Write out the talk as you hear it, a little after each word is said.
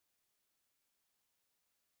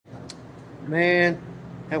Man,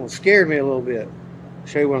 that one scared me a little bit. I'll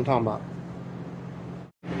show you what I'm talking about.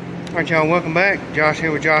 Alright y'all, welcome back. Josh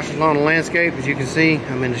here with Josh's Lawn and Landscape. As you can see,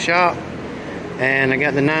 I'm in the shop. And I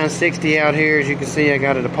got the 960 out here. As you can see, I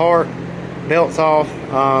got it apart. Belt's off.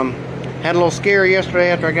 Had a little scare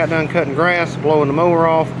yesterday after I got done cutting grass, blowing the mower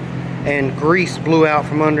off. And grease blew out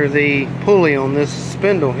from under the pulley on this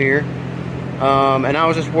spindle here. And I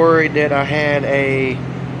was just worried that I had a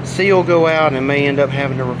seal go out and may end up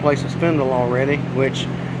having to replace the spindle already, which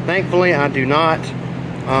thankfully I do not.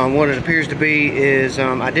 What it appears to be is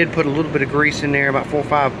I did put a little bit of grease in there, about 4 or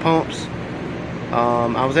 5 pumps.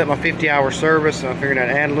 I was at my 50-hour service, so I figured I'd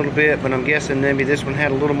add a little bit, but I'm guessing maybe this one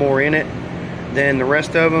had a little more in it than the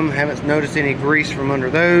rest of them. Haven't noticed any grease from under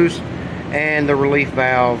those. And the relief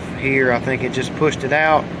valve here, I think it just pushed it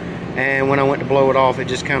out, and when I went to blow it off, it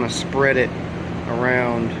just kind of spread it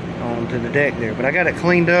around onto the deck there. But I got it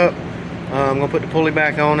cleaned up. I'm gonna put the pulley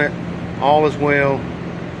back on it. All is well.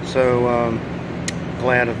 So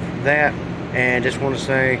glad of that. And just want to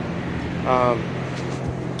say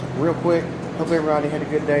real quick, hope everybody had a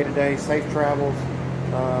good day today. Safe travels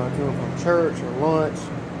to and from church or lunch,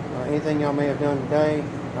 anything y'all may have done today,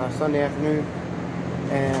 Sunday afternoon.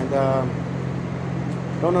 And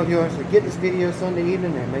don't know if you'll actually get this video Sunday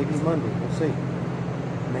evening, or maybe Monday. We'll see.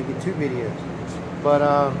 Maybe 2 videos.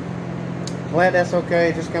 But glad that's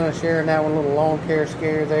okay. Just kind of sharing that one, little lawn care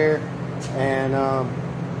scare there. And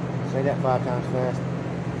say that 5 times fast.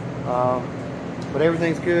 But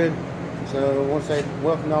everything's good. So I want to say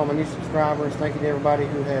welcome to all my new subscribers. Thank you to everybody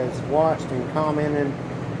who has watched and commented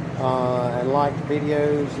and liked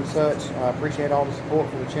videos and such. I appreciate all the support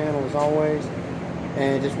for the channel as always.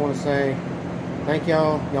 And just want to say thank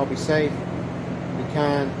y'all. Y'all be safe, be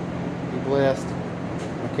kind, be blessed.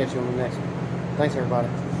 I'll catch you on the next one. Thanks everybody.